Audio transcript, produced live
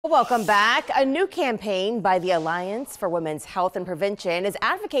Welcome back. A new campaign by the Alliance for Women's Health and Prevention is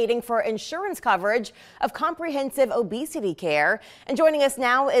advocating for insurance coverage of comprehensive obesity care. And joining us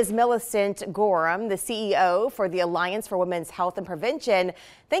now is Millicent Gorham, the CEO for the Alliance for Women's Health and Prevention.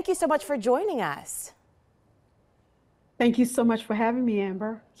 Thank you so much for joining us. Thank you so much for having me,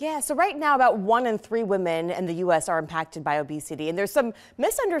 Amber. Yeah, so right now about 1 in 3 women in the U.S. are impacted by obesity, and there's some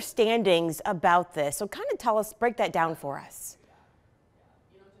misunderstandings about this. So kind of break that down for us.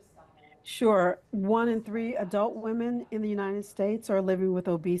 Sure. 1 in 3 adult women in the United States are living with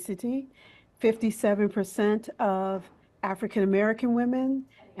obesity. 57% of African American women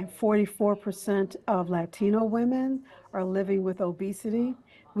and 44% of Latino women are living with obesity.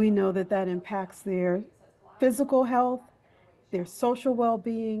 We know that that impacts their physical health, their social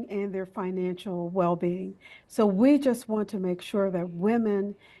well-being, and their financial well-being. So we just want to make sure that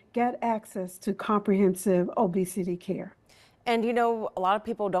women get access to comprehensive obesity care. And you know, a lot of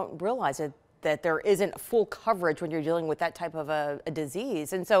people don't realize that there isn't full coverage when you're dealing with that type of a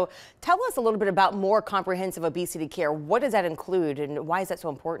disease. And so tell us a little bit about more comprehensive obesity care. What does that include and why is that so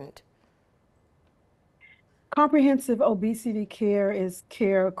important? Comprehensive obesity care is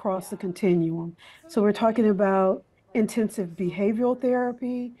care across the continuum. So we're talking about intensive behavioral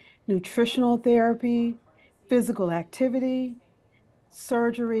therapy, nutritional therapy, physical activity,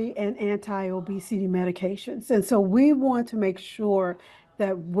 surgery, and anti-obesity medications. And so we want to make sure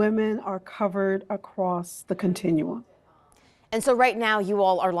that women are covered across the continuum. And so right now you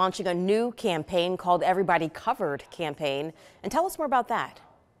all are launching a new campaign called Everybody Covered campaign. And tell us more about that.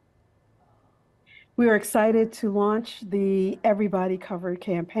 We are excited to launch the Everybody Covered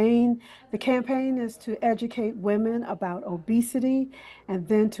campaign. The campaign is to educate women about obesity and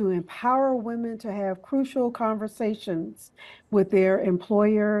then to empower women to have crucial conversations with their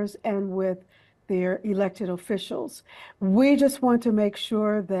employers and with their elected officials. We just want to make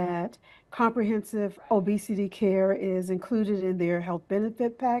sure that comprehensive obesity care is included in their health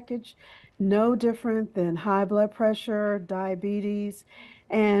benefit package, no different than high blood pressure, diabetes,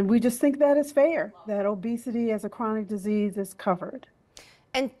 and we just think that is fair, that obesity as a chronic disease is covered.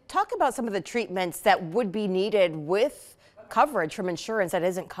 And talk about some of the treatments that would be needed with coverage from insurance that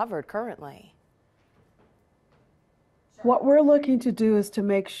isn't covered currently. What we're looking to do is to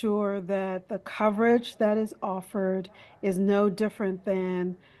make sure that the coverage that is offered is no different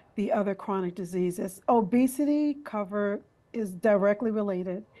than the other chronic diseases. Obesity cover is directly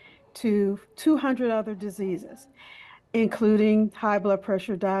related to 200 other diseases, including high blood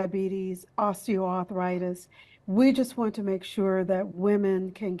pressure, diabetes, osteoarthritis. We just want to make sure that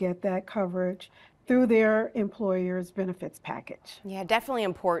women can get that coverage through their employer's benefits package. Yeah, definitely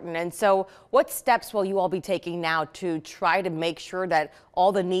important. And so what steps will you all be taking now to try to make sure that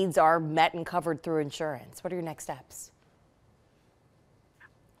all the needs are met and covered through insurance? What are your next steps?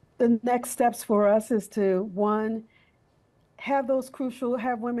 The next steps for us is to, one, have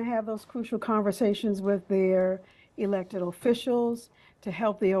women have those crucial conversations with their elected officials, to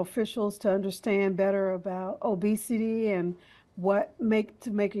help the officials to understand better about obesity and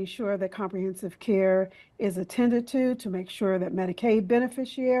making sure that comprehensive care is attended to make sure that Medicaid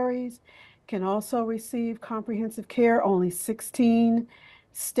beneficiaries can also receive comprehensive care. Only 16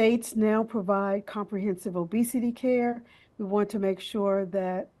 states now provide comprehensive obesity care. We want to make sure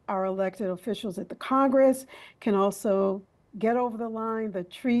that our elected officials at the Congress can also get over the line the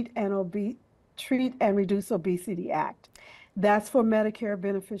Treat and Reduce Obesity Act. That's for Medicare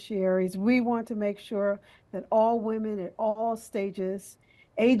beneficiaries. We want to make sure that all women at all stages,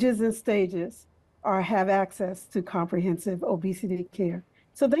 ages and stages, have access to comprehensive obesity care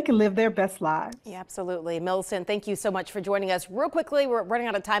so they can live their best lives. Yeah, absolutely. Millicent, thank you so much for joining us. Real quickly, we're running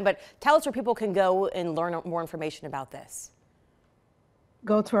out of time, but tell us where people can go and learn more information about this.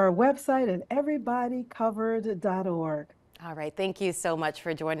 Go to our website at everybodycovered.org. All right. Thank you so much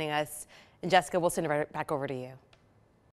for joining us. And Jessica, we'll send it right back over to you.